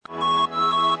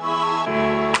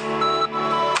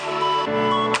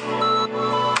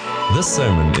This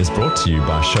sermon is brought to you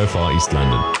by Shofar East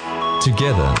London.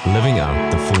 Together, living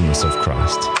out the fullness of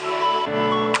Christ.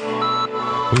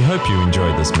 We hope you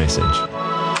enjoyed this message.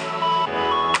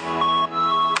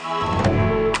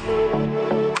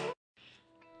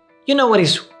 You know what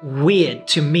is weird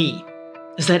to me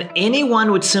is that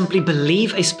anyone would simply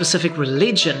believe a specific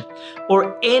religion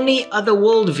or any other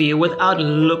worldview without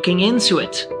looking into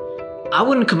it. I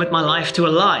wouldn't commit my life to a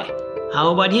lie.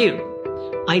 How about you?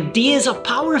 Ideas are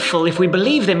powerful if we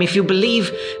believe them. If you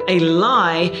believe a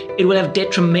lie, it will have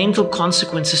detrimental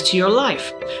consequences to your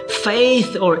life.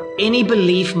 Faith or any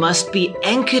belief must be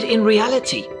anchored in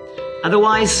reality.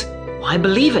 Otherwise, why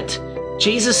believe it?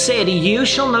 Jesus said, "You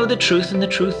shall know the truth, and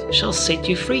the truth shall set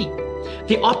you free."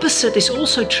 The opposite is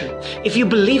also true. If you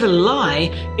believe a lie,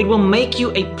 it will make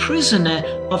you a prisoner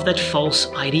of that false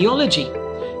ideology.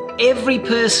 Every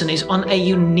person is on a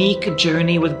unique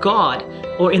journey with God,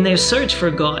 or in their search for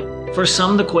God. For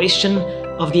some, the question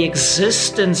of the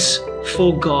existence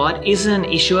for God isn't an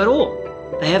issue at all.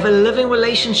 They have a living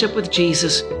relationship with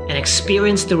Jesus and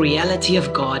experience the reality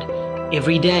of God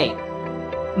every day.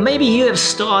 Maybe you have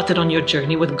started on your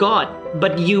journey with God,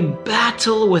 but you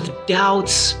battle with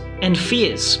doubts and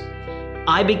fears.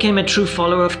 I became a true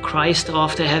follower of Christ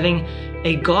after having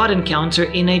a God encounter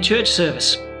in a church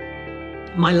service.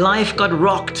 My life got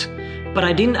rocked, but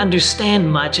I didn't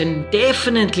understand much and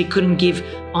definitely couldn't give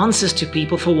answers to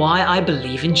people for why I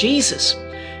believe in Jesus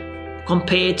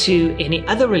compared to any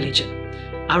other religion.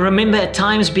 I remember at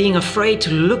times being afraid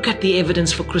to look at the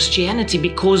evidence for Christianity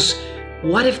because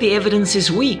what if the evidence is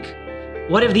weak?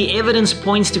 What if the evidence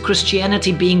points to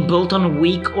Christianity being built on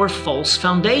weak or false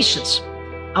foundations?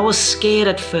 I was scared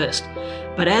at first,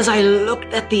 but as I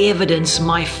looked at the evidence,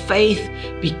 my faith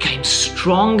became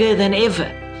stronger than ever.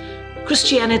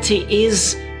 Christianity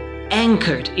is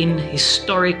anchored in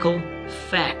historical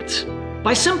fact.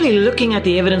 By simply looking at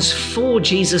the evidence for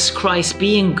Jesus Christ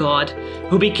being God,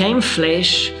 who became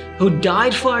flesh, who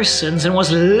died for our sins and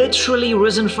was literally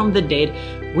risen from the dead,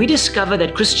 we discover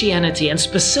that Christianity, and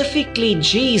specifically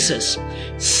Jesus,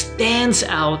 stands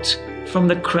out from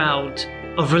the crowd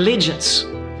of religions.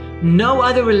 No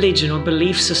other religion or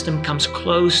belief system comes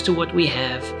close to what we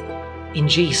have in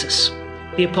Jesus.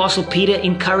 The Apostle Peter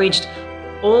encouraged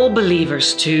all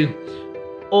believers to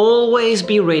always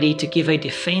be ready to give a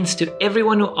defense to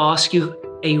everyone who asks you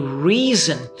a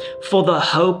reason for the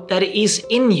hope that is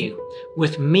in you,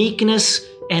 with meekness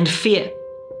and fear.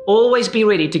 Always be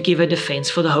ready to give a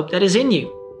defense for the hope that is in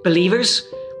you. Believers,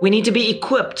 we need to be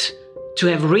equipped to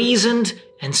have reasoned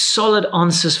and solid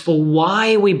answers for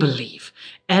why we believe,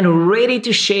 and ready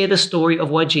to share the story of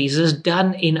what Jesus has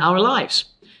done in our lives.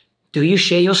 Do you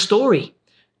share your story?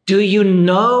 Do you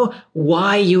know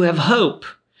why you have hope?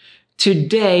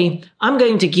 Today, I'm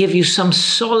going to give you some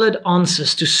solid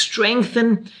answers to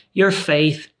strengthen your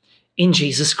faith in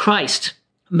Jesus Christ.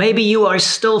 Maybe you are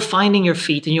still finding your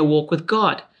feet in your walk with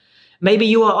God. Maybe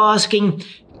you are asking,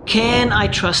 can I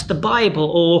trust the Bible?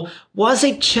 Or was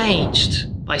it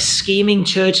changed by scheming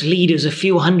church leaders a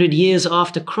few hundred years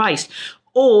after Christ?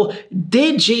 Or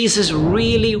did Jesus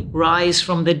really rise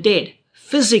from the dead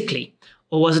physically?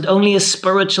 Or was it only a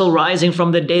spiritual rising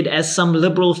from the dead, as some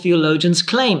liberal theologians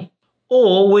claim?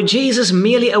 Or was Jesus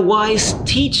merely a wise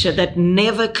teacher that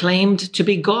never claimed to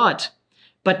be God?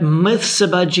 But myths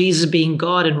about Jesus being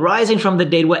God and rising from the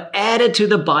dead were added to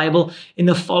the Bible in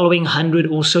the following 100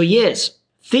 or so years.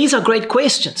 These are great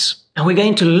questions, and we're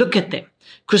going to look at them.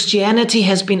 Christianity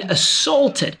has been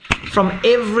assaulted from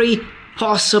every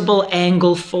possible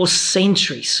angle for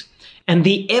centuries, and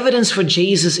the evidence for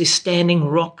Jesus is standing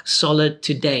rock solid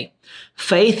today.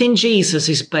 Faith in Jesus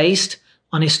is based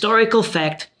on historical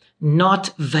fact,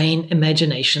 not vain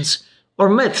imaginations or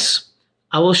myths.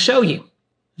 I will show you.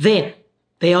 Then,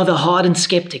 they are the hardened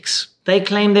skeptics. They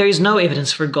claim there is no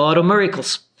evidence for God or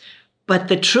miracles. But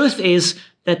the truth is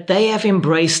that they have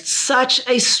embraced such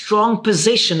a strong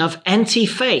position of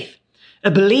anti-faith,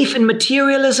 a belief in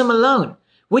materialism alone,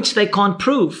 which they can't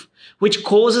prove, which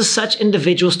causes such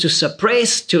individuals to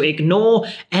suppress, to ignore,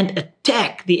 and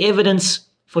attack the evidence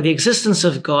for the existence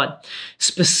of God,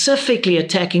 specifically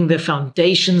attacking the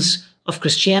foundations of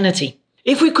Christianity.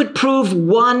 If we could prove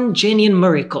one genuine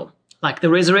miracle, like the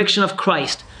resurrection of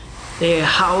Christ, their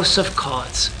house of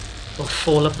cards will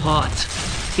fall apart.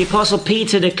 The Apostle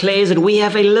Peter declares that we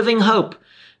have a living hope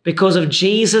because of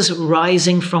Jesus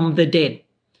rising from the dead.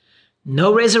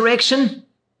 No resurrection,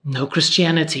 no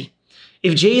Christianity.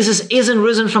 If Jesus isn't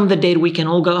risen from the dead, we can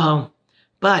all go home.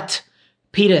 But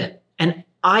Peter and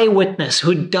eyewitness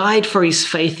who died for his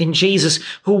faith in Jesus,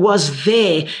 who was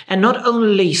there and not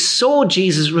only saw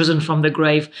Jesus risen from the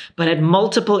grave, but had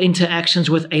multiple interactions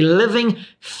with a living,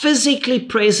 physically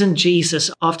present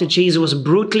Jesus after Jesus was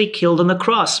brutally killed on the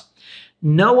cross.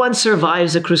 No one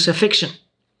survives the crucifixion.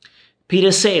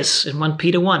 Peter says in 1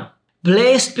 Peter 1,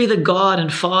 "Blessed be the God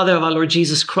and Father of our Lord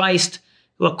Jesus Christ,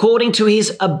 who according to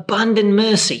his abundant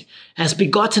mercy has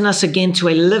begotten us again to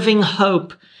a living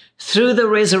hope through the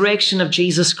resurrection of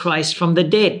Jesus Christ from the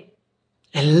dead."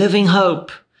 A living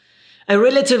hope. A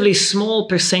relatively small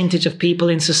percentage of people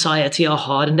in society are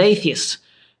hardened atheists,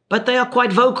 but they are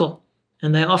quite vocal,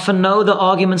 and they often know the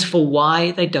arguments for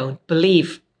why they don't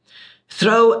believe.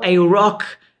 Throw a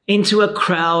rock into a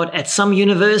crowd at some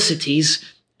universities,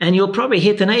 and you'll probably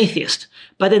hit an atheist.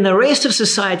 But in the rest of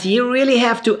society, you really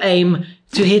have to aim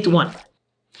to hit one.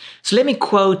 So let me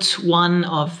quote one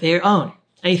of their own,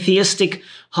 atheistic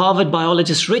Harvard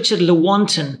biologist Richard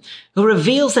Lewontin, who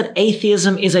reveals that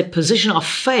atheism is a position of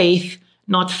faith,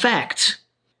 not fact.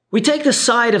 "We take the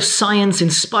side of science in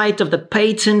spite of the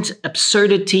patent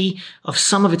absurdity of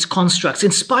some of its constructs,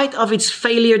 in spite of its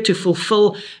failure to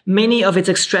fulfill many of its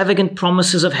extravagant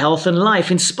promises of health and life,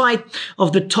 in spite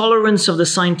of the tolerance of the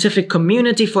scientific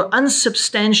community for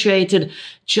unsubstantiated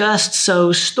just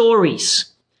so stories."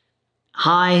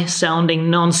 High-sounding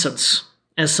nonsense,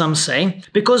 as some say,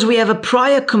 because we have a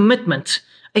prior commitment,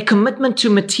 a commitment to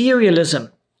materialism.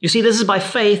 You see, this is by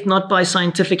faith, not by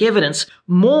scientific evidence.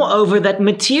 Moreover, that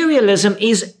materialism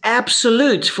is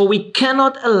absolute, for we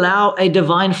cannot allow a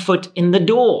divine foot in the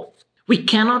door. We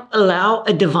cannot allow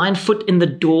a divine foot in the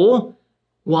door.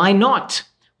 Why not?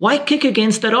 Why kick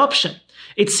against that option?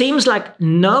 It seems like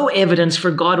no evidence for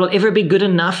God will ever be good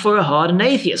enough for a hardened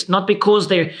atheist, not because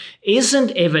there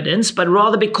isn't evidence, but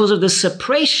rather because of the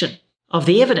suppression of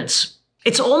the evidence.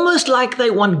 It's almost like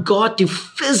they want God to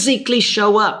physically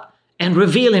show up and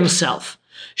reveal himself.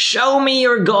 "Show me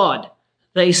your God,"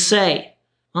 they say.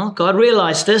 Well, God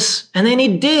realized this, and then he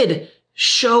did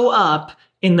show up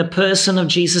in the person of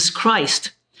Jesus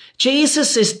Christ.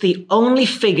 Jesus is the only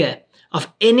figure of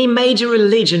any major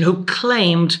religion who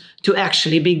claimed to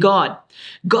actually be God.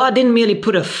 God didn't merely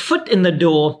put a foot in the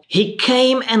door, he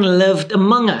came and lived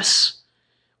among us.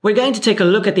 We're going to take a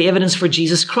look at the evidence for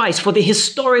Jesus Christ, for the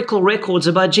historical records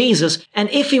about Jesus, and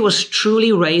if he was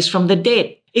truly raised from the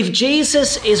dead. If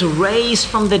Jesus is raised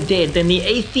from the dead, then the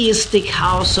atheistic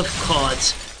house of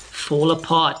cards fall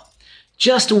apart.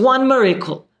 Just one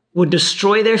miracle would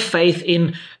destroy their faith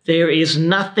in there is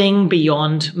nothing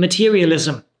beyond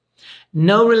materialism.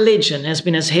 No religion has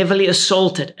been as heavily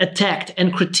assaulted, attacked,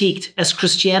 and critiqued as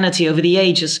Christianity over the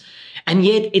ages, and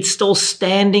yet it's still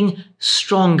standing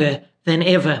stronger than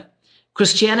ever.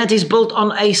 Christianity is built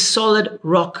on a solid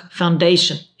rock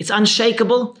foundation. It's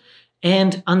unshakable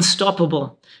and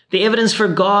unstoppable. The evidence for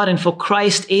God and for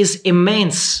Christ is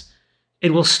immense.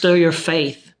 It will stir your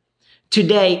faith.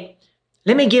 Today,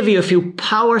 let me give you a few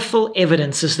powerful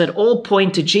evidences that all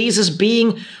point to Jesus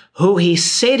being who he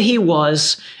said he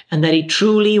was and that he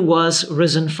truly was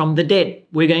risen from the dead.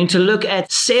 We're going to look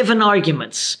at 7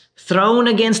 arguments thrown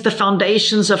against the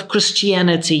foundations of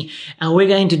Christianity, and we're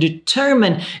going to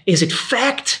determine, is it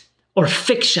fact or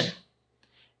fiction?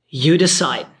 You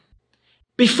decide.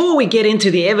 Before we get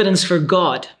into the evidence for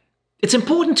God, it's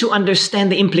important to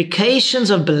understand the implications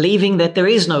of believing that there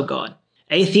is no God.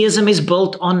 Atheism is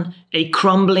built on a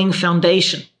crumbling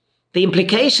foundation. The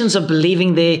implications of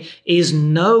believing there is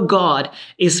no God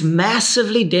is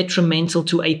massively detrimental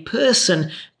to a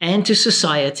person and to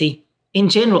society in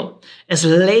general. As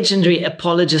legendary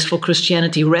apologist for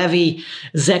Christianity, Ravi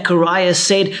Zacharias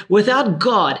said, "Without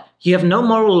God, you have no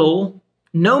moral law,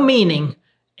 no meaning,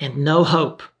 and no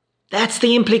hope." That's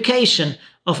the implication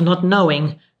of not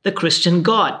knowing the Christian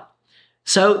God.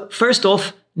 So, first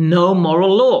off, no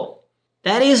moral law.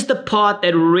 That is the part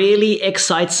that really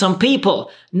excites some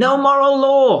people. No moral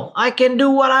law. I can do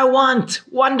what I want.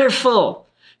 Wonderful.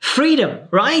 Freedom,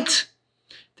 right?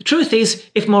 The truth is,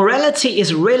 if morality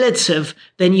is relative,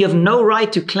 then you have no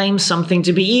right to claim something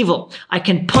to be evil. I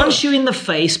can punch you in the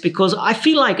face because I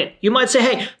feel like it. You might say,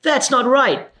 hey, that's not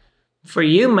right. For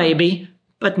you, maybe,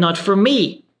 but not for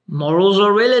me. Morals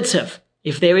are relative.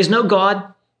 If there is no God,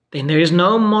 then there is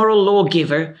no moral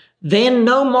lawgiver, then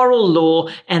no moral law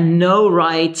and no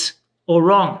right or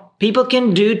wrong. People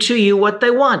can do to you what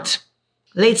they want.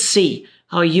 Let's see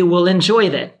how you will enjoy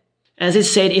that. As it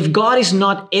said, if God is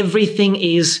not, everything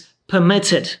is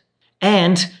permitted.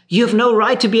 And you have no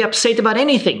right to be upset about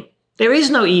anything. There is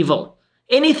no evil.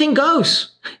 Anything goes.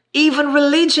 Even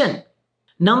religion.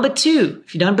 Number 2,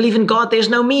 if you don't believe in God, there's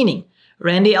no meaning.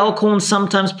 Randy Alcorn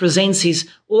sometimes presents his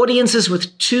audiences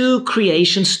with two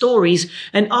creation stories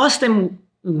and asks them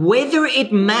whether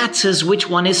it matters which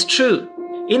one is true.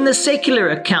 In the secular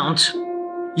account,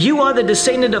 you are the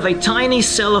descendant of a tiny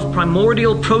cell of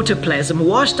primordial protoplasm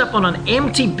washed up on an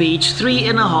empty beach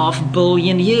 3.5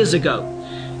 billion years ago.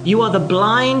 You are the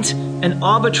blind and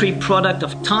arbitrary product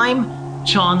of time,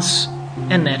 chance,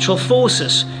 and natural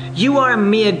forces. You are a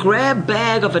mere grab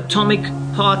bag of atomic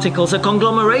particles, a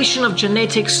conglomeration of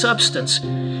genetic substance.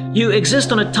 You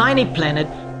exist on a tiny planet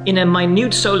in a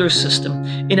minute solar system,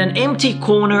 in an empty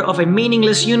corner of a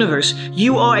meaningless universe.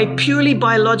 You are a purely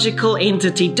biological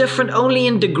entity, different only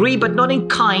in degree but not in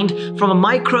kind from a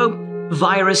microbe,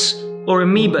 virus, or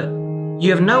amoeba.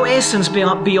 You have no essence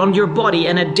beyond your body,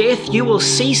 and at death you will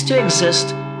cease to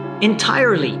exist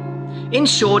entirely. In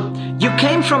short, you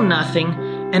came from nothing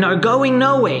and are going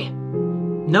nowhere.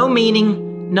 No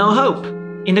meaning, no hope.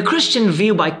 In the Christian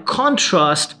view, by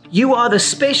contrast, you are the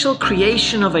special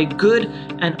creation of a good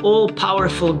and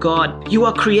all-powerful God. You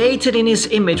are created in His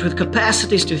image with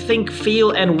capacities to think,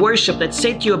 feel, and worship that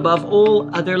set you above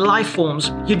all other life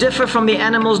forms. You differ from the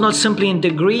animals not simply in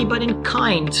degree, but in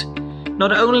kind.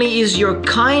 Not only is your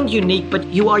kind unique, but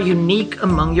you are unique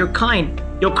among your kind.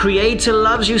 Your Creator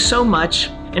loves you so much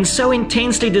and so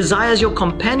intensely desires your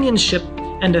companionship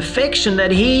and affection that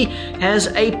He has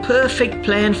a perfect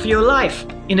plan for your life.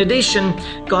 In addition,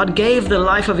 God gave the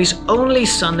life of His only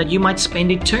Son that you might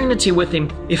spend eternity with Him.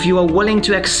 If you are willing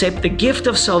to accept the gift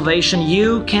of salvation,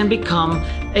 you can become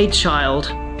a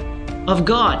child of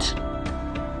God.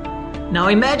 Now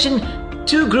imagine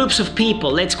two groups of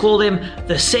people, let's call them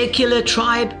the secular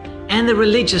tribe and the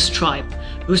religious tribe,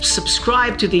 who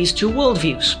subscribe to these two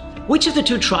worldviews. Which of the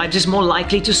two tribes is more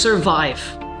likely to survive,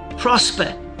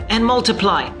 prosper, and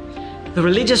multiply? The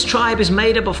religious tribe is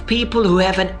made up of people who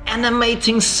have an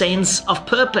animating sense of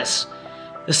purpose.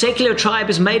 The secular tribe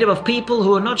is made up of people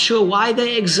who are not sure why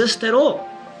they exist at all.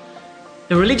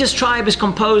 The religious tribe is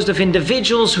composed of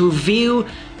individuals who view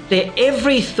their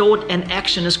every thought and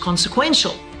action as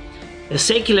consequential. The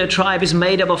secular tribe is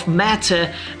made up of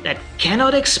matter that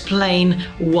cannot explain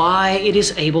why it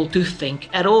is able to think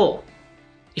at all.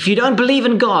 If you don't believe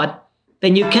in God,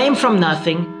 then you came from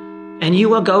nothing and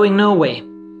you are going nowhere.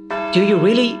 Do you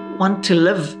really want to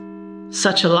live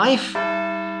such a life?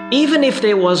 Even if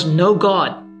there was no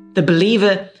God, the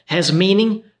believer has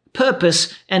meaning,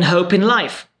 purpose, and hope in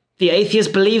life. The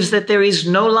atheist believes that there is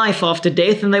no life after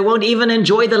death and they won't even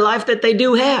enjoy the life that they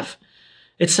do have.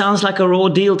 It sounds like a raw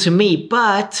deal to me,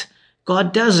 but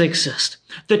God does exist.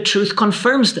 The truth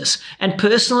confirms this, and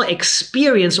personal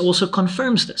experience also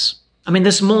confirms this. I mean,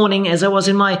 this morning, as I was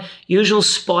in my usual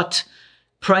spot,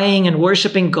 praying and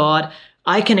worshiping God,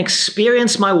 I can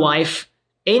experience my wife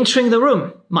entering the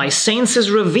room. My senses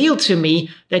reveal to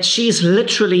me that she is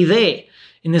literally there.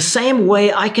 In the same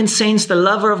way, I can sense the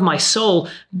lover of my soul,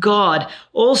 God,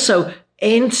 also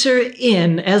enter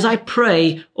in as I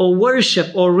pray or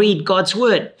worship or read God's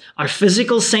word. Our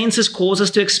physical senses cause us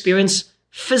to experience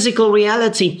physical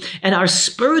reality, and our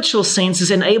spiritual senses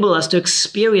enable us to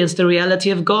experience the reality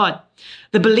of God.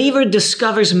 The believer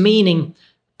discovers meaning,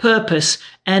 purpose,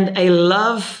 and a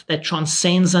love that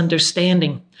transcends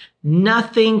understanding.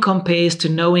 Nothing compares to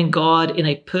knowing God in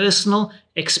a personal,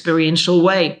 experiential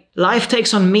way. Life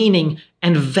takes on meaning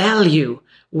and value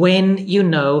when you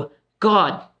know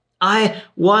God. I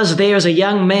was there as a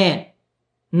young man,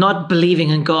 not believing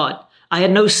in God. I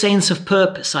had no sense of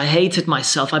purpose. I hated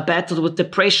myself. I battled with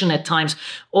depression at times.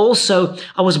 Also,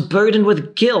 I was burdened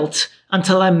with guilt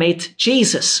until I met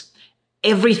Jesus.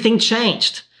 Everything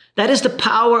changed. That is the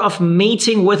power of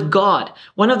meeting with God.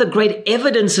 One of the great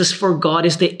evidences for God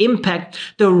is the impact,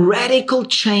 the radical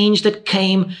change that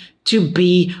came to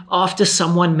be after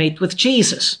someone met with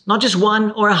Jesus. Not just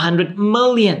 1 or 100,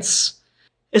 millions.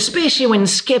 Especially when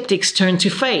skeptics turn to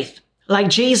faith. Like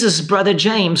Jesus' brother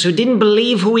James, who didn't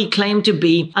believe who he claimed to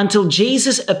be until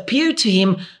Jesus appeared to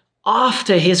him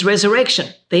after his resurrection.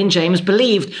 Then James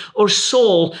believed. Or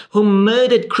Saul, who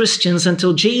murdered Christians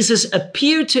until Jesus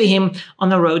appeared to him on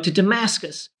the road to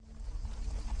Damascus.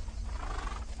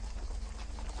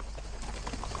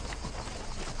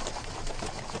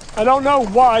 I don't know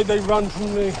why they run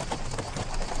from me.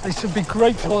 They should be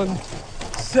grateful I'm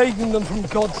saving them from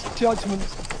God's judgment.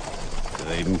 Do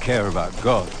they even care about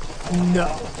God?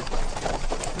 No.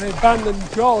 They abandoned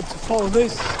God to follow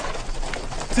this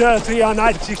dirty,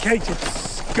 uneducated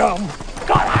scum.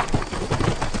 God!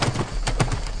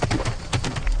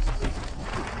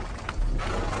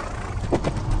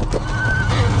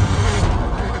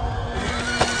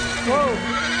 Whoa!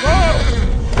 Whoa!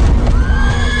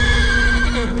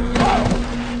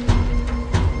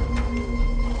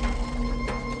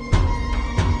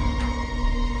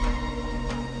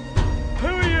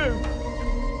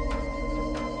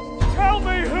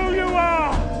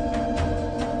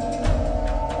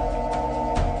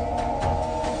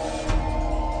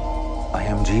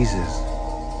 Jesus,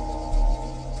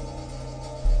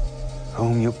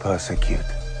 whom you persecute.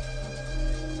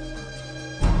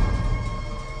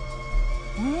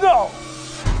 No!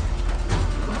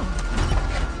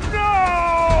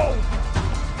 No!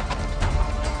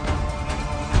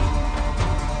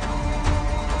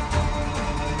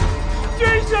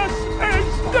 Jesus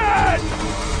is dead!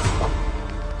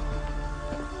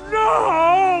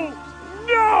 No!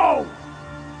 No!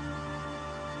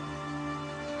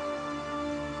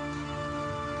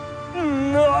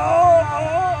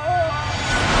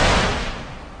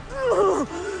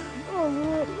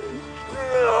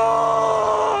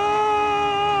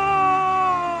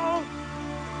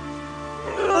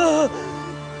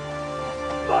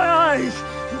 My eyes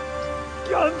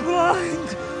gone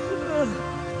blind.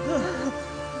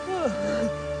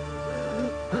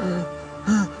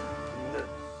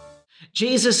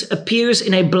 Jesus appears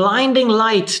in a blinding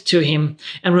light to him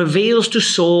and reveals to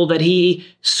Saul that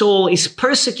Saul is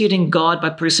persecuting God by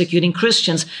persecuting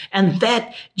Christians, and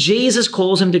that Jesus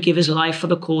calls him to give his life for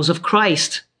the cause of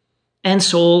Christ. And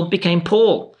Saul became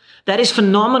Paul. That is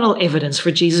phenomenal evidence for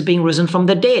Jesus being risen from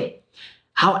the dead.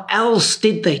 How else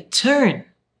did they turn?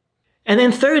 And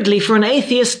then thirdly, for an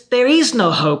atheist, there is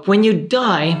no hope. When you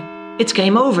die, it's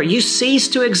game over. You cease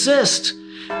to exist.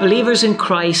 Believers in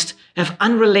Christ have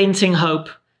unrelenting hope.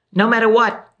 No matter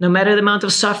what, no matter the amount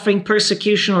of suffering,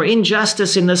 persecution, or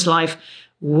injustice in this life,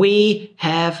 we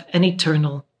have an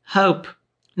eternal hope.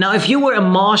 Now, if you were a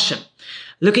Martian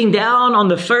looking down on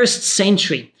the first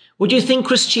century, would you think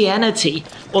Christianity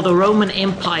or the Roman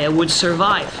Empire would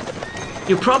survive?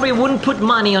 You probably wouldn't put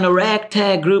money on a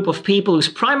ragtag group of people whose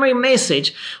primary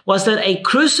message was that a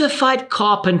crucified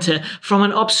carpenter from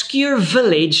an obscure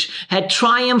village had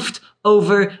triumphed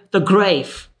over the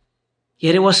grave.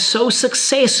 Yet it was so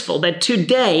successful that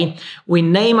today we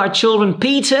name our children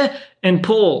Peter and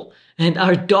Paul, and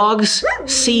our dogs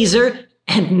Caesar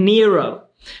and Nero.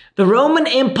 The Roman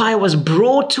Empire was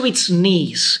brought to its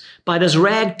knees by this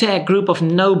ragtag group of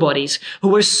nobodies who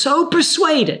were so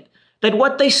persuaded that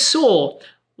what they saw,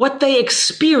 what they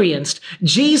experienced,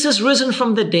 Jesus risen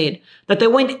from the dead, that they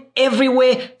went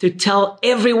everywhere to tell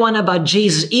everyone about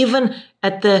Jesus, even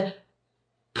at the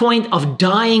point of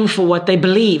dying for what they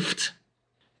believed.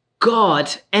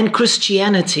 God and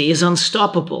Christianity is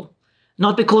unstoppable,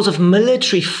 not because of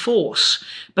military force,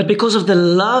 but because of the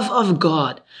love of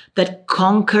God that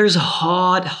conquers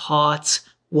hard hearts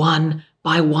one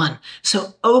by one.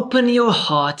 So open your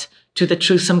heart to the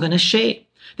truths I'm going to share.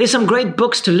 There's some great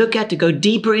books to look at to go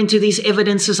deeper into these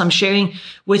evidences I'm sharing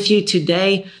with you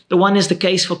today. The one is The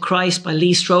Case for Christ by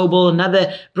Lee Strobel.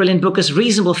 Another brilliant book is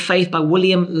Reasonable Faith by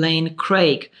William Lane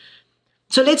Craig.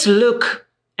 So let's look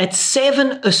at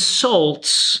 7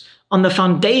 assaults on the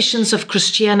foundations of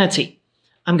Christianity.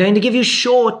 I'm going to give you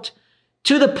short,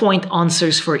 to the point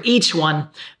answers for each one.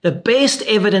 The best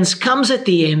evidence comes at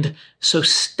the end, so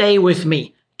stay with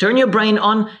me. Turn your brain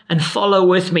on and follow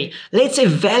with me. Let's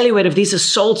evaluate if these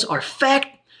assaults are fact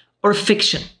or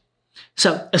fiction.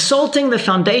 So, assaulting the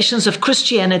foundations of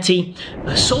Christianity,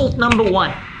 assault number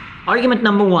 1. Argument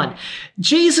number 1.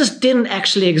 Jesus didn't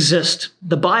actually exist.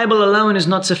 The Bible alone is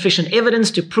not sufficient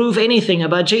evidence to prove anything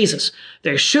about Jesus.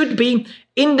 There should be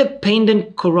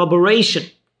independent corroboration,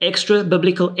 extra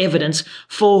biblical evidence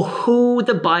for who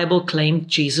the Bible claimed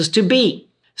Jesus to be.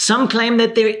 Some claim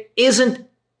that there isn't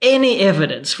any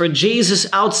evidence for Jesus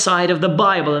outside of the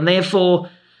Bible and therefore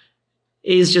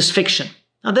is just fiction.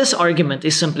 Now, this argument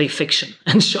is simply fiction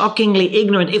and shockingly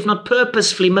ignorant, if not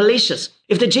purposefully malicious.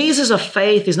 If the Jesus of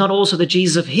faith is not also the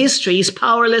Jesus of history, he's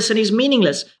powerless and he's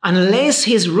meaningless. Unless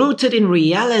he's rooted in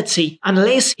reality,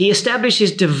 unless he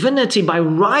establishes divinity by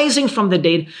rising from the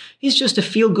dead, he's just a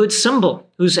feel-good symbol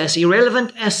who's as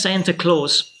irrelevant as Santa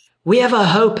Claus. We have a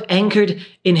hope anchored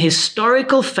in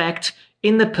historical fact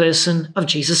in the person of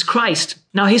Jesus Christ.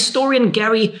 Now, historian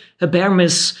Gary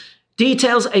Habermas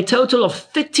details a total of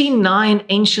 39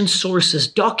 ancient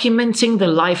sources documenting the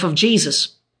life of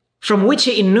Jesus, from which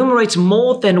he enumerates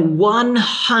more than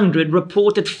 100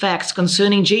 reported facts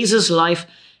concerning Jesus' life,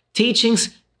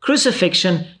 teachings,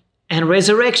 crucifixion, and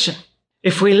resurrection.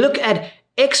 If we look at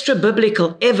extra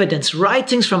biblical evidence,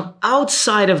 writings from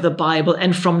outside of the Bible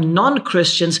and from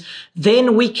non-Christians,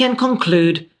 then we can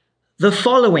conclude the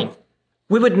following.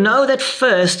 We would know that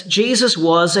first, Jesus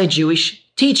was a Jewish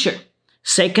teacher.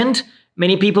 Second,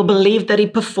 Many people believed that he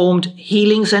performed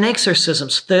healings and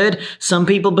exorcisms. Third, some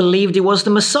people believed he was the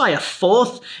Messiah.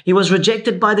 Fourth, he was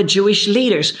rejected by the Jewish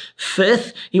leaders.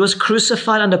 Fifth, he was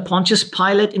crucified under Pontius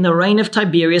Pilate in the reign of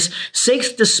Tiberius.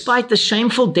 Sixth, despite the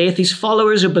shameful death, his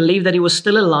followers who believed that he was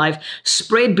still alive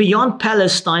spread beyond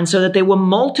Palestine so that there were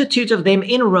multitudes of them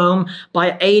in Rome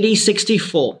by AD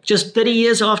 64, just 30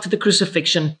 years after the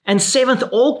crucifixion. And seventh,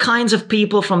 all kinds of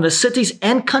people from the cities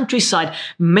and countryside,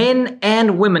 men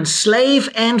and women, slaves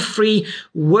and free,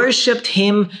 worshipped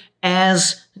him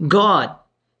as God.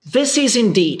 This is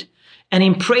indeed an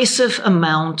impressive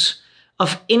amount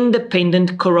of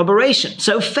independent corroboration.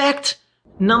 So fact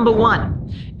number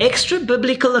one,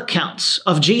 extra-biblical accounts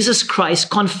of Jesus Christ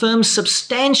confirm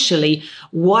substantially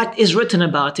what is written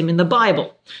about him in the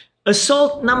Bible.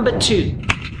 Assault number two,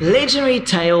 legendary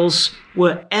tales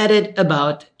were added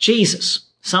about Jesus.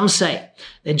 Some say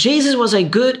that Jesus was a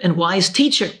good and wise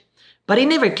teacher, but he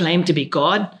never claimed to be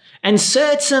God, and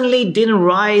certainly didn't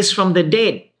rise from the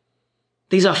dead.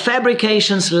 These are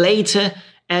fabrications later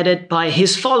added by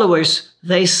his followers,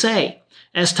 they say.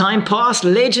 As time passed,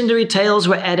 legendary tales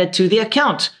were added to the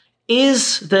account.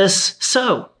 Is this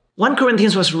so? 1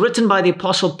 Corinthians was written by the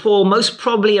Apostle Paul most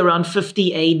probably around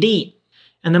 50 AD.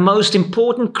 And the most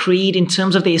important creed in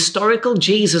terms of the historical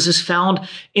Jesus is found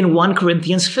in 1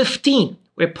 Corinthians 15,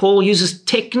 where Paul uses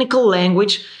technical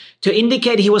language to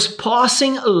indicate he was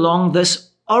passing along this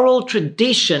oral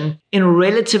tradition in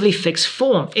relatively fixed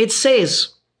form. It says,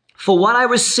 "For what I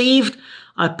received,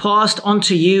 I passed on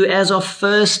to you as of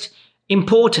first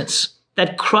importance,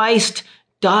 that Christ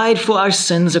died for our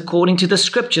sins according to the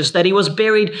scriptures, that he was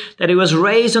buried, that he was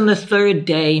raised on the third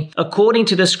day according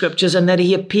to the scriptures, and that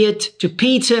he appeared to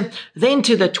Peter, then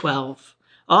to the 12.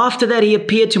 After that, he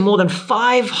appeared to more than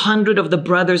 500 of the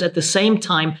brothers at the same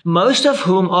time, most of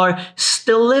whom are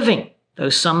still living, though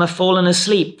some have fallen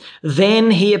asleep.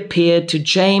 Then he appeared to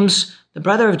James, the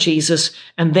brother of Jesus,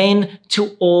 and then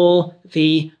to all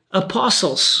the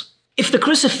apostles." If the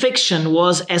crucifixion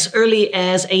was as early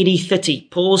as AD 30,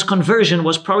 Paul's conversion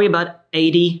was probably about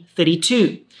AD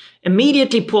 32.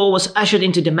 Immediately, Paul was ushered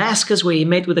into Damascus, where he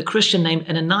met with a Christian named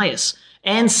Ananias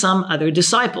and some other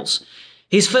disciples.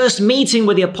 His first meeting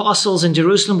with the apostles in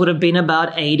Jerusalem would have been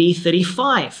about AD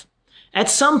 35. At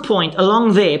some point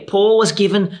along there, Paul was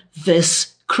given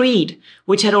this creed,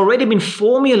 which had already been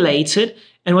formulated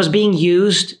and was being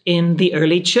used in the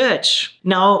early church.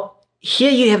 Now,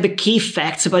 here you have the key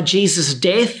facts about Jesus'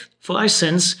 death for our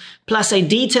sins, plus a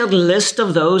detailed list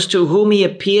of those to whom he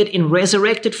appeared in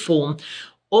resurrected form,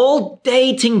 all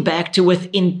dating back to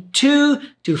within 2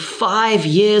 to 5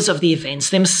 years of the events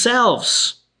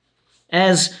themselves.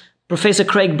 As Professor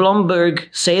Craig Blomberg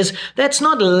says, that's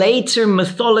not later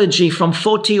mythology from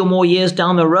 40 or more years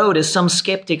down the road, as some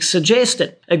skeptics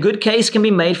suggested. A good case can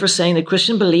be made for saying that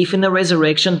Christian belief in the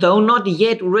resurrection, though not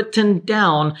yet written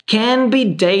down, can be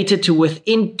dated to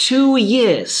within 2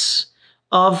 years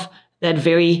of that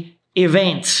very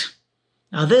event.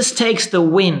 Now, this takes the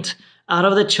wind out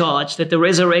of the charge that the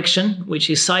resurrection, which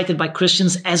is cited by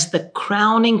Christians as the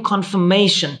crowning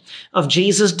confirmation of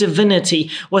Jesus'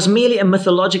 divinity, was merely a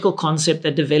mythological concept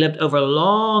that developed over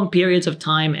long periods of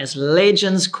time as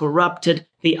legends corrupted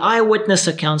the eyewitness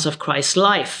accounts of Christ's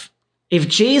life. If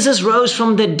Jesus rose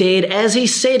from the dead as he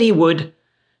said he would,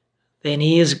 then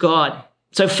he is God.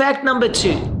 So fact number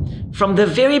 2, from the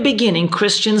very beginning,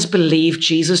 Christians believed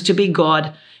Jesus to be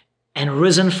God and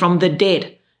risen from the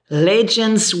dead.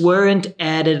 Legends weren't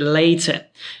added later.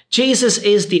 Jesus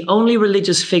is the only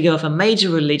religious figure of a major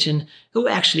religion who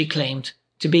actually claimed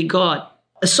to be God.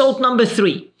 Assault number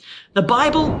 3. The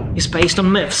Bible is based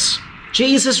on myths.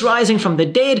 Jesus rising from the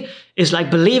dead is like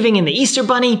believing in the Easter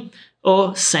Bunny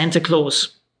or Santa Claus.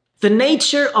 The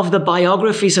nature of the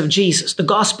biographies of Jesus, the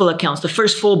gospel accounts, the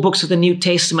first 4 books of the New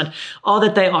Testament, are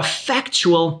that they are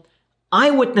factual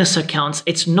eyewitness accounts.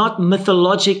 It's not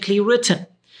mythologically written.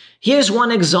 Here's one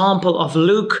example of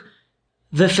Luke,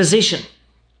 the physician.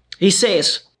 He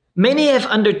says, "Many have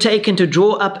undertaken to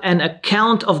draw up an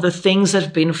account of the things that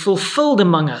have been fulfilled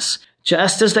among us,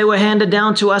 just as they were handed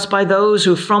down to us by those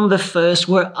who from the first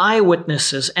were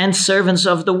eyewitnesses and servants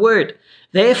of the word.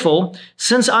 Therefore,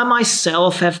 since I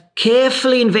myself have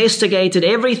carefully investigated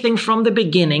everything from the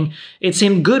beginning, it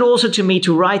seemed good also to me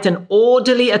to write an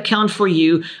orderly account for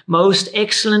you, most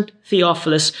excellent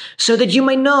Theophilus, so that you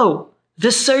may know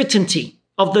the certainty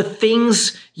of the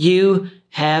things you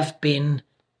have been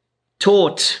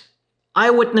taught."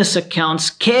 Eyewitness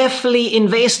accounts, carefully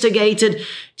investigated.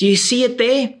 Do you see it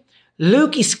there?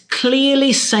 Luke is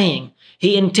clearly saying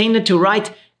he intended to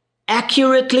write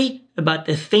accurately about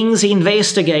the things he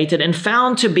investigated and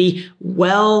found to be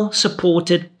well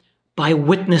supported by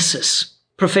witnesses.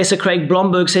 Professor Craig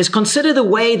Blomberg says, consider the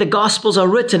way the Gospels are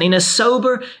written in a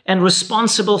sober and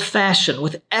responsible fashion,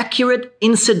 with accurate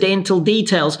incidental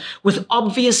details, with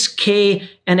obvious care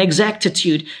and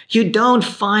exactitude. You don't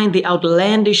find the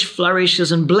outlandish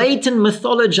flourishes and blatant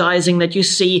mythologizing that you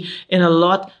see in a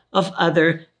lot of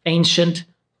other ancient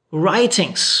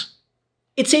writings.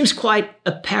 It seems quite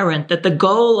apparent that the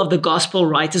goal of the Gospel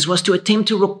writers was to attempt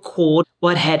to record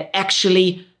what had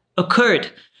actually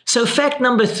occurred. So fact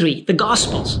number 3, the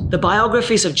Gospels, the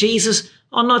biographies of Jesus,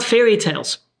 are not fairy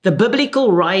tales. The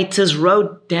biblical writers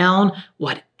wrote down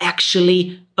what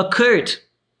actually occurred.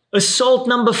 Assault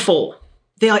number 4,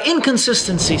 there are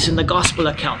inconsistencies in the Gospel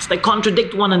accounts. They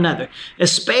contradict one another,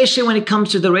 especially when it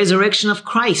comes to the resurrection of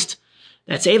Christ.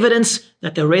 That's evidence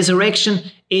that the resurrection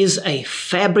is a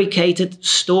fabricated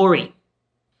story.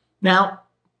 Now,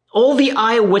 all the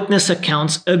eyewitness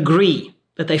accounts agree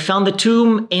that they found the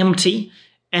tomb empty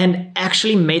and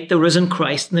actually met the risen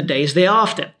Christ in the days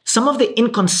thereafter. Some of the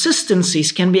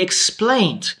inconsistencies can be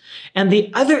explained, and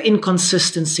the other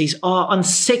inconsistencies are on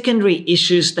secondary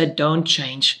issues that don't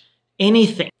change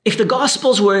anything. If the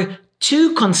Gospels were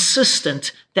too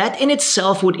consistent, that in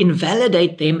itself would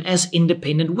invalidate them as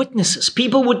independent witnesses.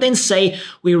 People would then say,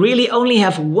 we really only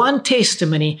have one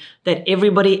testimony that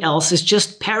everybody else is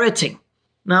just parroting.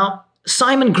 Now,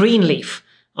 Simon Greenleaf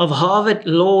of Harvard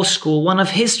Law School, one of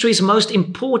history's most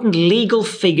important legal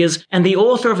figures and the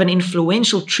author of an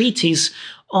influential treatise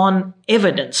on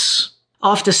evidence.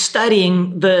 After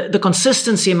studying the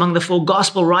consistency among the 4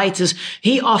 gospel writers,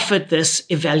 he offered this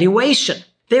evaluation.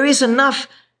 There is enough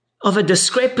of a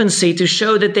discrepancy to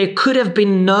show that there could have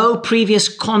been no previous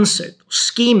concert or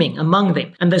scheming among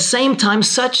them, and at the same time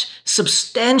such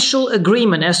substantial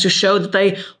agreement as to show that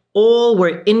they all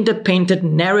were independent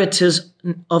narrators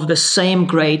of the same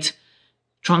great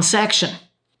transaction.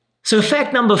 So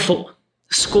fact number 4,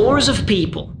 scores of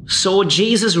people saw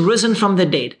Jesus risen from the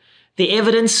dead. The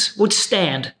evidence would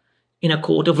stand in a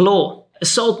court of law.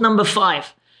 Assault number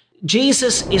 5,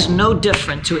 Jesus is no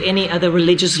different to any other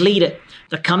religious leader.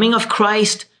 The coming of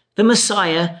Christ, the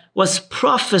Messiah, was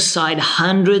prophesied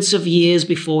hundreds of years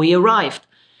before he arrived.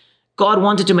 God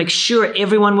wanted to make sure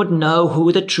everyone would know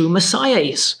who the true Messiah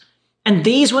is. And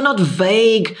these were not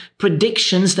vague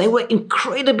predictions. They were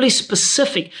incredibly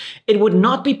specific. It would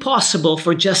not be possible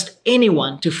for just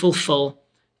anyone to fulfill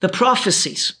the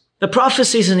prophecies. The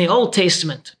prophecies in the Old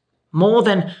Testament, more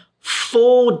than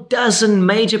 4 dozen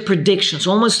major predictions,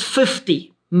 almost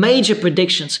 50 major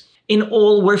predictions in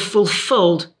all were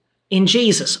fulfilled in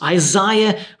Jesus.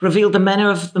 Isaiah revealed the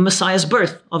manner of the Messiah's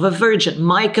birth, of a virgin.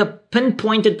 Micah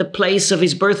pinpointed the place of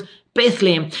his birth,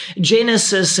 Bethlehem.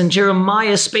 Genesis and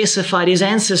Jeremiah specified his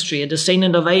ancestry, a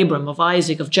descendant of Abram, of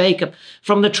Isaac, of Jacob,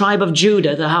 from the tribe of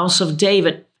Judah, the house of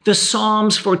David. The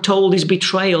Psalms foretold his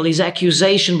betrayal, his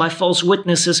accusation by false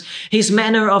witnesses, his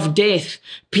manner of death,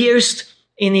 pierced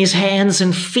in his hands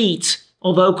and feet,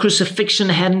 although crucifixion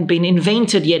hadn't been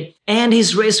invented yet, and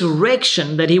his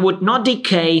resurrection, that he would not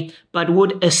decay, but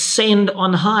would ascend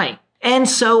on high, and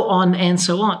so on and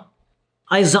so on.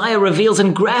 Isaiah reveals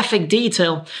in graphic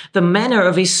detail the manner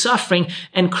of his suffering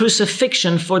and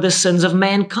crucifixion for the sins of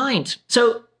mankind.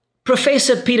 So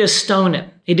Professor Peter Stoner,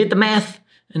 he did the math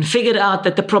and figured out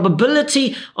that the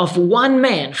probability of one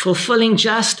man fulfilling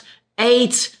just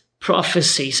 8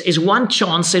 prophecies is 1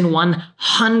 chance in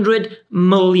 100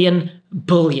 million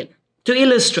billion. To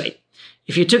illustrate,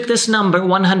 if you took this number,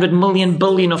 100 million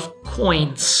billion of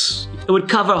coins, it would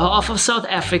cover half of South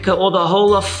Africa or the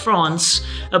whole of France,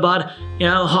 about,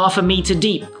 half a meter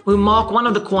deep. We mark one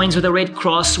of the coins with a red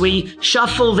cross, we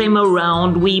shuffle them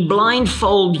around, we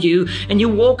blindfold you, and you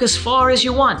walk as far as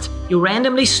you want. You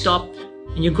randomly stop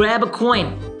and you grab a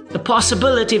coin. The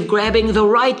possibility of grabbing the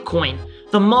right coin,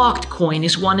 the marked coin,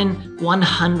 is 1 in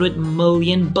 100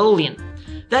 million billion.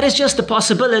 That is just the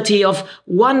possibility of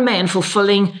one man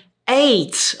fulfilling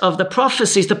 8 of the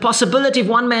prophecies. The possibility of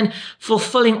one man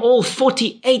fulfilling all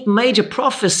 48 major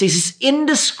prophecies is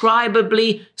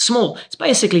indescribably small. It's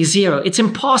basically 0. It's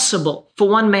impossible for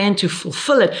one man to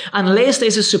fulfill it unless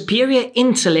there's a superior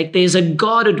intellect. There's a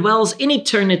God who dwells in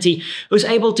eternity, who's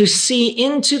able to see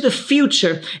into the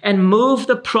future and move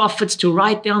the prophets to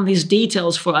write down these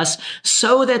details for us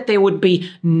so that there would be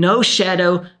no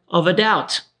shadow of a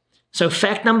doubt. So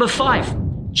fact number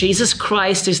 5, Jesus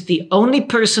Christ is the only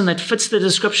person that fits the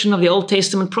description of the Old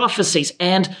Testament prophecies,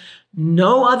 and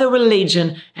no other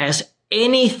religion has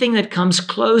anything that comes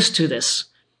close to this.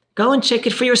 Go and check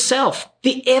it for yourself.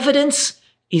 The evidence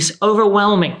is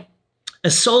overwhelming.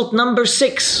 Assault number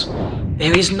 6,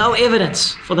 there is no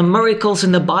evidence for the miracles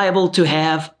in the Bible to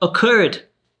have occurred.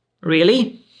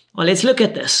 Really? Well, let's look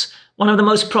at this. One of the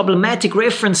most problematic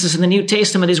references in the New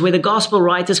Testament is where the gospel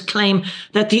writers claim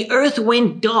that the earth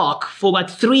went dark for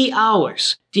about 3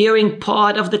 hours during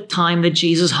part of the time that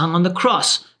Jesus hung on the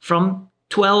cross, from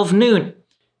 12 noon.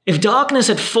 If darkness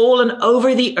had fallen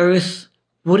over the earth,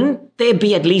 wouldn't there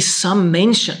be at least some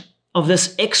mention of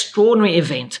this extraordinary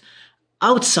event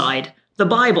outside the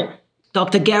Bible?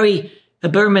 Dr. Gary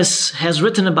Habermas has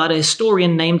written about a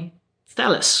historian named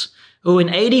Thales, who in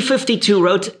AD 52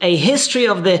 wrote a history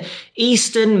of the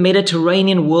Eastern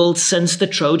Mediterranean world since the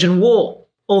Trojan War.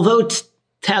 Although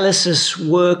Thales'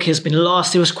 work has been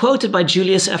lost, it was quoted by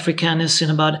Julius Africanus in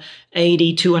about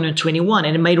AD 221,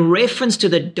 and it made reference to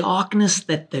the darkness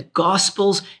that the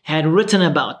Gospels had written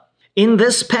about. In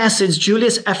this passage,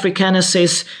 Julius Africanus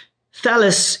says,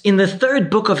 Thales, in the third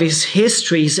book of his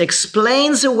histories,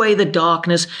 explains away the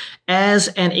darkness as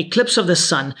an eclipse of the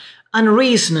sun,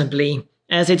 unreasonably,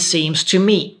 as it seems to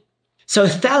me. So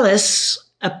Thales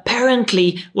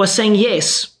apparently was saying,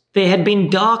 yes, there had been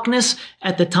darkness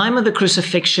at the time of the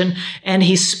crucifixion, and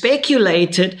he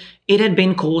speculated it had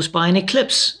been caused by an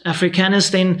eclipse. Africanus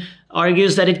then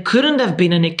argues that it couldn't have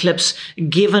been an eclipse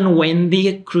given when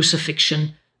the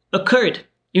crucifixion occurred.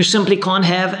 You simply can't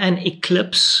have an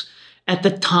eclipse at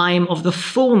the time of the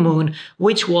full moon,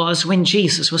 which was when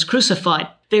Jesus was crucified.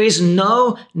 There is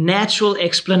no natural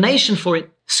explanation for it.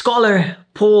 Scholar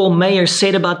Paul Mayer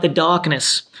said about the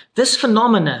darkness, this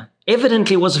phenomena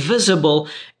evidently was visible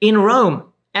in Rome,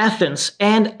 Athens,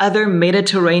 and other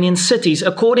Mediterranean cities.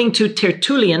 According to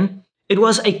Tertullian, it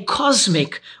was a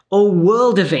cosmic or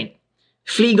world event.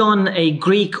 Phlegon, a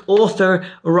Greek author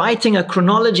writing a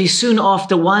chronology soon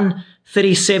after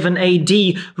 137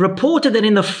 AD, reported that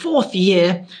in the 4th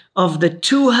year of the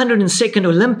 202nd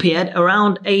Olympiad,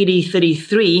 around AD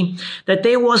 33, that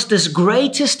there was this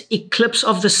greatest eclipse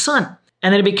of the sun,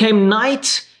 and that it became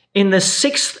night in the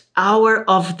 6th hour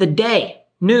of the day,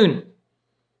 noon,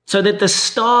 so that the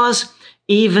stars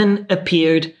even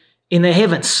appeared in the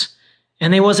heavens.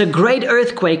 And there was a great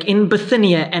earthquake in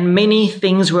Bithynia, and many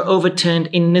things were overturned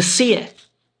in Nicaea.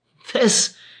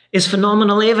 This is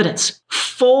phenomenal evidence.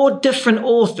 4 different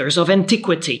authors of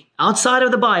antiquity outside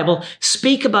of the Bible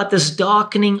speak about this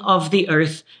darkening of the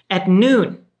earth at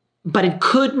noon, but it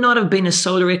could not have been a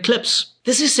solar eclipse.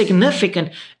 This is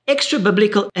significant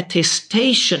extra-biblical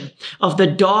attestation of the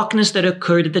darkness that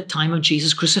occurred at the time of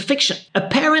Jesus' crucifixion.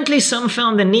 Apparently, some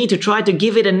found the need to try to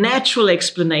give it a natural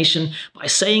explanation by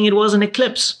saying it was an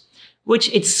eclipse,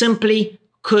 which it simply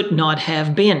could not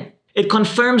have been. It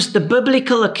confirms the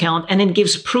biblical account, and it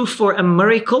gives proof for a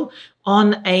miracle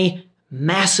on a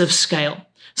massive scale.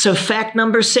 So fact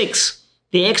number 6,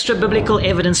 the extra-biblical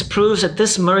evidence proves that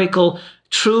this miracle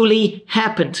truly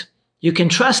happened. You can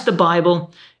trust the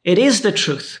Bible. It is the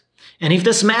truth. And if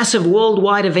this massive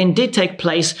worldwide event did take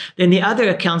place, then the other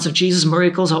accounts of Jesus'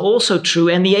 miracles are also true,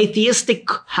 and the atheistic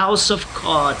house of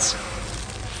cards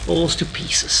falls to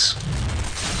pieces.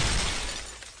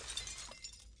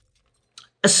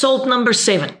 Assault number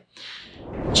 7.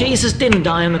 Jesus didn't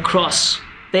die on the cross.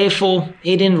 Therefore,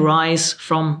 he didn't rise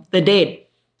from the dead.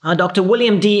 Dr.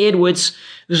 William D. Edwards,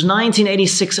 whose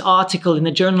 1986 article in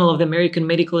the Journal of the American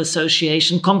Medical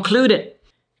Association concluded,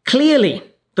 clearly,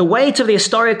 the weight of the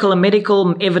historical and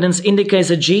medical evidence indicates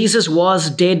that Jesus was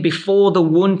dead before the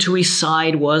wound to his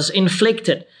side was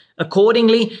inflicted.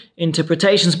 Accordingly,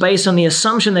 interpretations based on the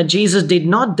assumption that Jesus did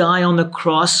not die on the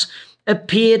cross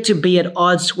appear to be at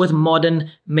odds with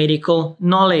modern medical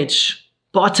knowledge.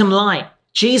 Bottom line,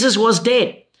 Jesus was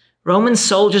dead. Roman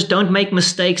soldiers don't make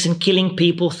mistakes in killing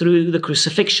people through the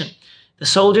crucifixion. The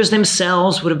soldiers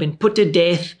themselves would have been put to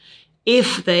death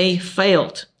if they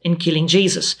failed in killing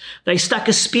Jesus. They stuck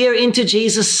a spear into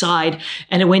Jesus' side,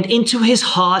 and it went into his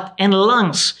heart and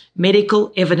lungs.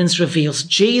 Medical evidence reveals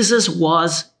Jesus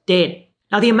was dead.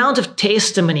 Now, the amount of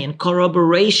testimony and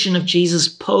corroboration of Jesus'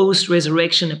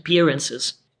 post-resurrection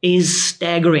appearances is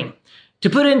staggering. To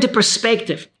put it into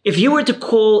perspective, if you were to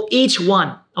call each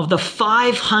one of the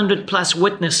 500 plus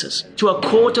witnesses to a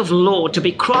court of law to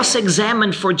be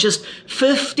cross-examined for just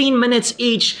 15 minutes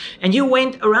each, and you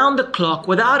went around the clock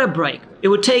without a break, it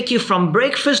would take you from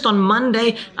breakfast on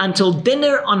Monday until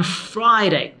dinner on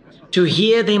Friday to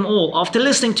hear them all. After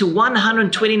listening to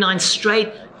 129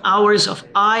 straight hours of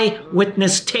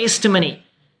eyewitness testimony,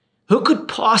 who could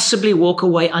possibly walk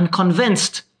away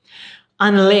unconvinced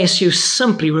unless you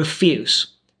simply refuse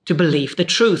to believe the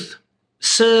truth?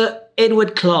 Sir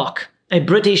Edward Clarke, a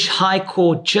British High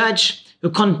Court judge who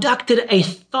conducted a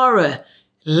thorough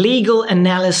legal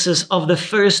analysis of the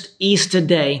first Easter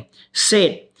day,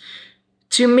 said,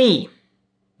 "To me,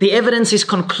 the evidence is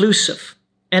conclusive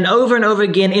And over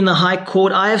again in the High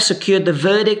Court, I have secured the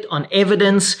verdict on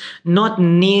evidence not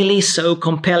nearly so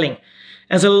compelling.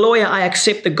 As a lawyer, I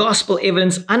accept the gospel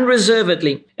evidence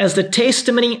unreservedly as the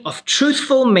testimony of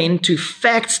truthful men to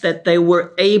facts that they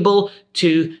were able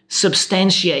to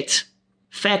substantiate.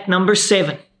 Fact number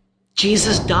 7.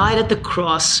 Jesus died at the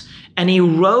cross and he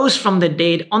rose from the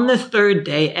dead on the 3rd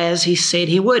day as he said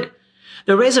he would.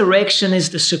 The resurrection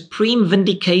is the supreme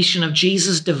vindication of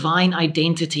Jesus' divine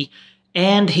identity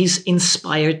and his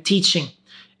inspired teaching.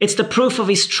 It's the proof of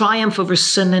his triumph over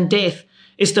sin and death.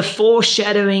 It's the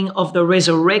foreshadowing of the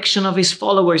resurrection of his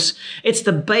followers. It's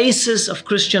the basis of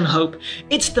Christian hope.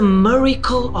 It's the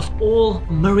miracle of all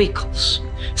miracles.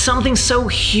 Something so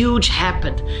huge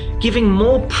happened, giving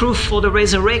more proof for the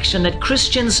resurrection that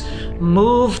Christians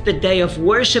moved the day of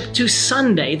worship to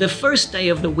Sunday, the first day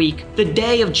of the week, the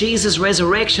day of Jesus'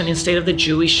 resurrection instead of the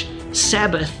Jewish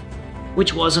Sabbath,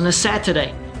 which was on a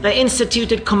Saturday. They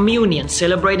instituted communion,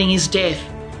 celebrating his death.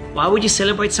 Why would you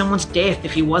celebrate someone's death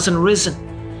if he wasn't risen?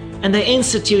 And they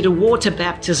instituted water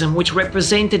baptism, which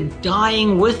represented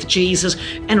dying with Jesus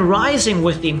and rising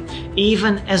with him,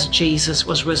 even as Jesus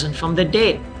was risen from the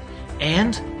dead.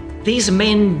 And these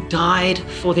men died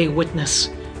for their witness.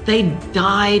 They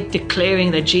died declaring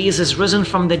that Jesus risen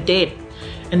from the dead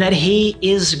and that he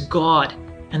is God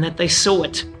and that they saw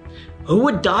it. Who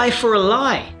would die for a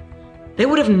lie? They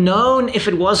would have known if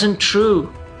it wasn't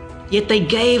true. Yet they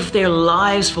gave their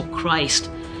lives for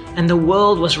Christ, and the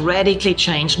world was radically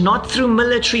changed, not through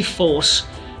military force,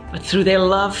 but through their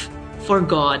love for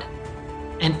God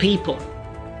and people.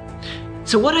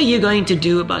 So what are you going to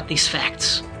do about these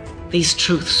facts, these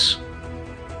truths?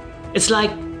 It's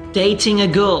like dating a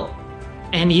girl,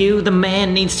 and you, the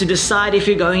man, needs to decide if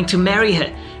you're going to marry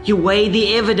her. You weigh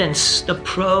the evidence, the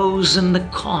pros and the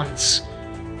cons,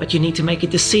 but you need to make a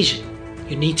decision.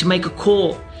 You need to make a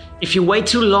call. If you wait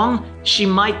too long, she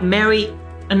might marry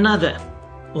another,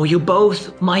 or you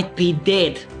both might be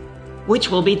dead, which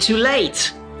will be too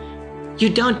late. You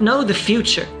don't know the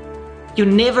future. You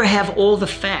never have all the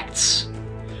facts.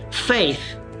 Faith,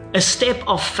 a step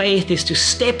of faith, is to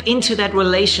step into that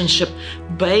relationship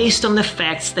based on the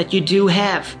facts that you do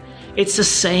have. It's the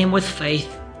same with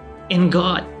faith in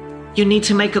God. You need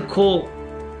to make a call.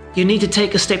 You need to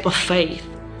take a step of faith,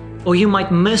 or you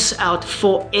might miss out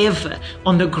forever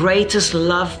on the greatest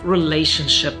love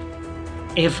relationship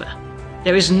ever.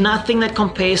 There is nothing that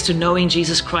compares to knowing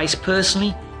Jesus Christ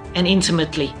personally and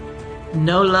intimately.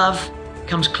 No love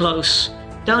comes close.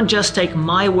 Don't just take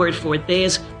my word for it.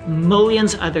 There's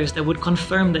millions others that would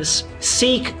confirm this.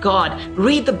 Seek God.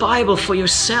 Read the Bible for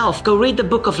yourself. Go read the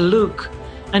book of Luke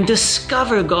and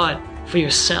discover God for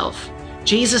yourself.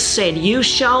 Jesus said, "You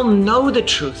shall know the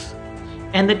truth,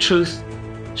 and the truth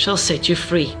shall set you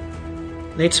free."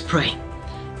 Let's pray.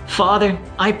 Father,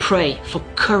 I pray for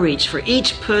courage for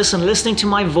each person listening to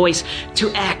my voice to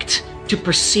act, to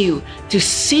pursue, to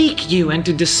seek you, and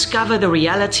to discover the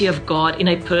reality of God in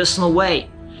a personal way.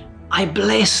 I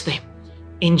bless them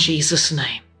in Jesus'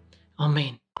 name.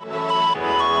 Amen.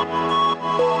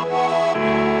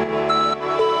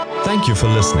 Thank you for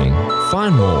listening.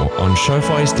 Find more on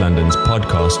Shofar East London's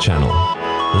podcast channel.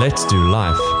 Let's do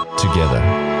life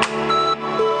together.